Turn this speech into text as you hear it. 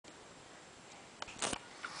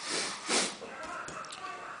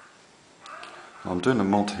I'm doing a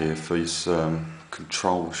mod here for his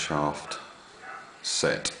control shaft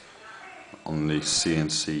set on the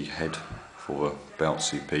CNC head for a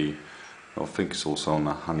bouncy P. I think it's also on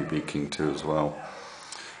the Honeybee King 2 as well.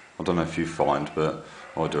 I don't know if you find, but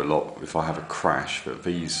I do a lot if I have a crash that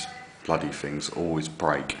these bloody things always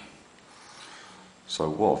break. So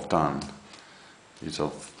what I've done is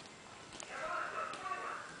I've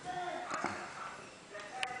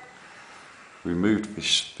removed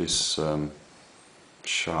this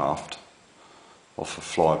shaft off a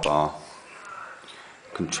flybar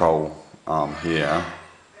control arm here,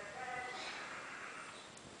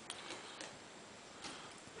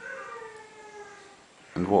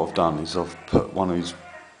 and what I've done is I've put one of these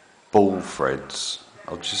ball threads.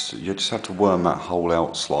 You just have to worm that hole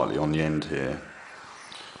out slightly on the end here.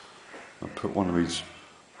 I put one of these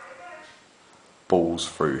balls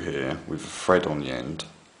through here with a thread on the end,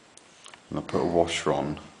 and I put a washer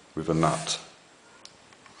on with a nut.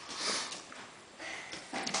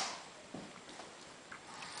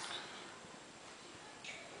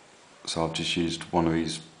 So I've just used one of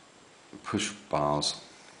these push bars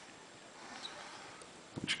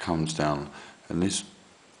which comes down, and this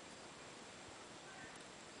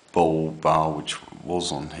ball bar which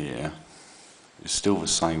was on here is still the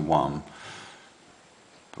same one,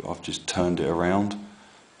 but I've just turned it around,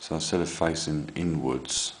 so instead of facing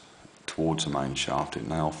inwards towards the main shaft, it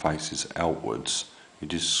now faces outwards. You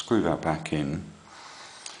just screw that back in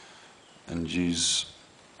and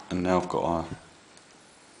now I've got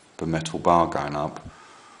the metal bar going up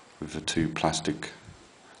with the two plastic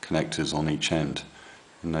connectors on each end,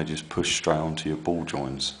 and they just push straight onto your ball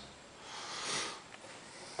joints.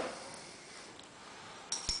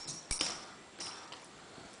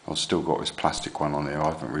 I've still got this plastic one on there,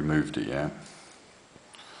 I haven't removed it yet.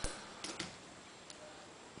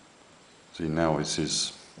 See, now this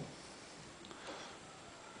is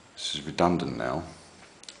redundant now.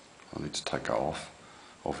 I need to take it off,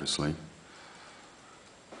 obviously.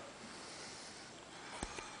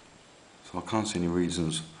 So I can't see any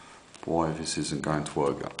reasons why this isn't going to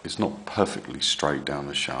work. It's not perfectly straight down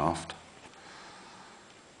the shaft,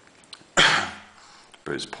 but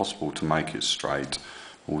it's possible to make it straight.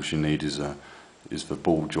 All you need is the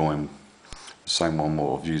ball joint, the same one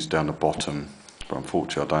what I've used down the bottom, but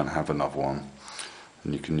unfortunately I don't have another one.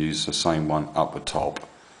 And you can use the same one up the top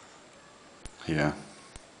here,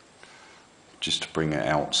 just to bring it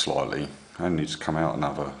out slightly. It only needs to come out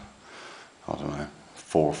another, I don't know,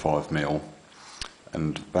 4 or 5 mil,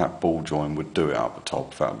 and that ball joint would do it up the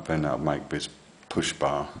top. Then that would make this push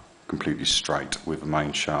bar completely straight with the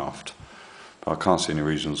main shaft. But I can't see any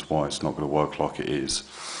reasons why it's not going to work like it is.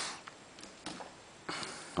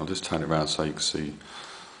 I'll just turn it around so you can see.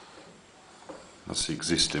 That's the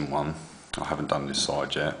existing one. I haven't done this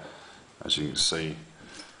side yet. As you can see,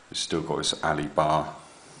 it's still got this alley bar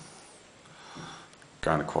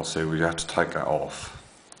going across here. We have to take that off.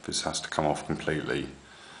 This has to come off completely.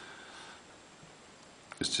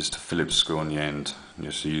 It's just a Phillips screw on the end, and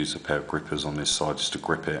you have to use a pair of grippers on this side just to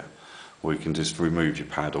grip it, or you can just remove your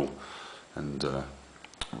paddle and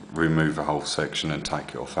remove the whole section and take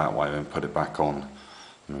it off that way, then put it back on.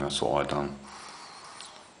 And that's what I've done.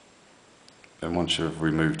 Then once you've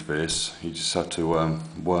removed this, you just have to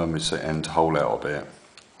worm this end hole out a bit.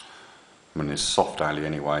 I mean, it's soft alley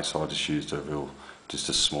anyway, so I just used a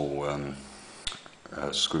small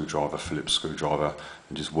screwdriver, Phillips screwdriver,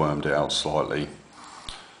 and just wormed it out slightly.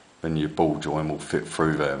 Then your ball joint will fit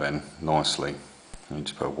through there then nicely. You need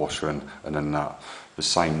to put a washer and a nut. The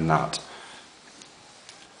same nut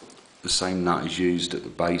is used at the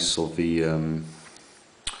base of the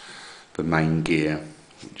main gear,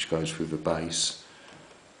 which goes through the base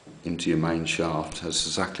into your main shaft. It's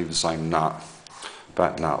exactly the same nut.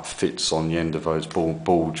 That nut fits on the end of those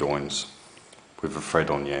ball joints with a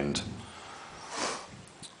thread on the end.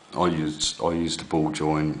 I used the ball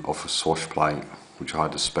joint off a swash plate, which I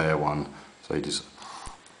had a spare one, so you just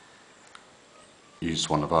used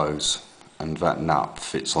one of those, and that nut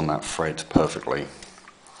fits on that thread perfectly,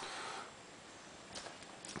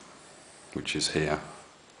 which is here.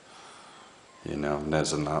 You know, and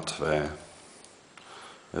there's a nut there,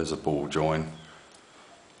 there's a ball joint,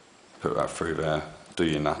 put that through there, do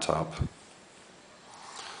your nut up,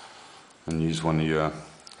 and use one of your,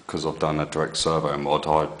 because I've done a direct servo mod,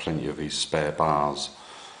 I had plenty of these spare bars,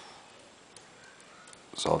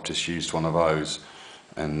 so I've just used one of those,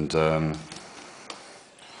 and you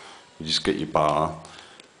just get your bar,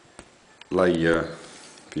 lay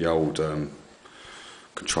the old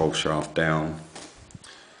control shaft down,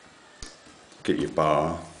 get your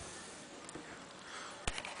bar,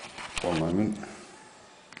 one moment,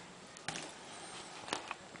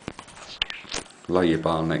 lay your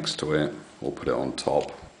bar next to it or put it on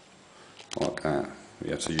top like that.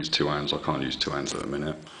 You have to use two hands, I can't use two hands at the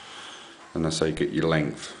minute. And that's how you get your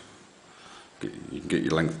length. You can get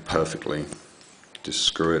your length perfectly. Just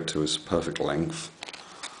screw it to its perfect length.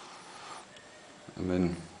 And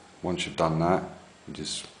then once you've done that, you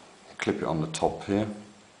just clip it on the top here.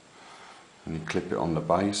 And you clip it on the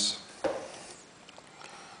base.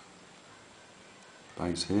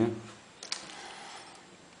 Base here.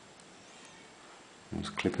 And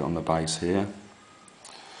just clip it on the base here.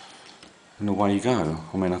 And away you go.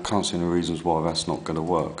 I mean, I can't see any reasons why that's not going to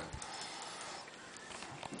work.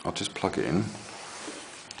 I'll just plug it in.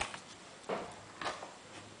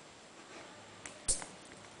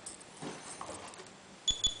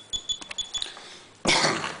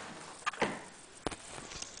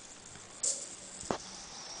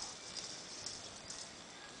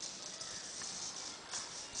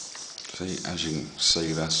 See, as you can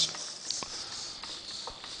see, that's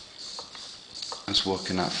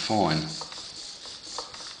working out fine.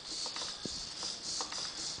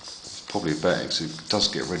 It's probably better because it does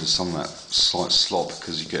get rid of some of that slight slop,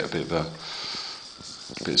 because you get a bit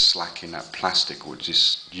of slack in that plastic, which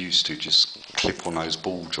is used to just clip on those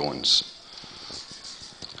ball joints.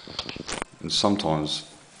 And sometimes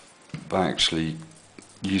they actually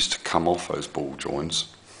used to come off those ball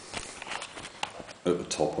joints at the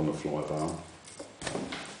top on the fly bar.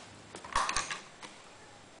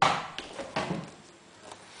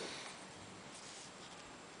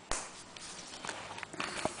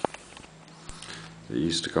 It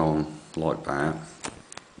used to go on like that.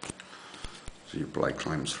 So your blade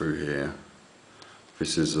clamps through here.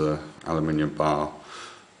 This is a aluminium bar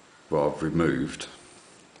that I've removed,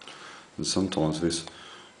 and sometimes this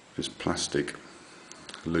plastic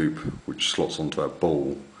loop which slots onto that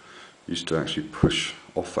ball used to actually push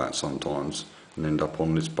off that sometimes and end up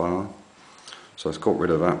on this bar. So it's got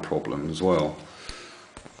rid of that problem as well.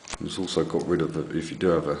 It's also got rid of it if you do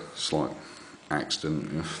have a slight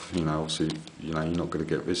accident, you know, obviously, you know, you're not going to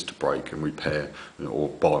get this to break and repair, or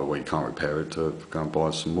buy where you can't repair it, to go and buy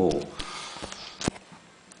some more.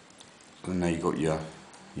 And now you've got your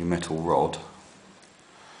metal rod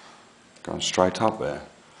going straight up there,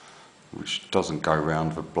 which doesn't go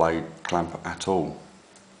round the blade clamp at all.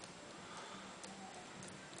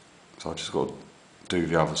 So I just got to do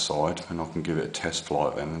the other side, and I can give it a test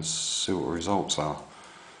flight then and see what the results are.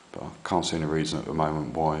 But I can't see any reason at the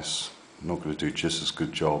moment why it's not going to do just as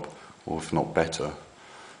good job, or if not better,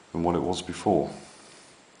 than what it was before.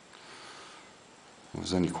 If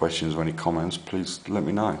there's any questions or any comments, please let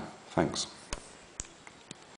me know. Thanks.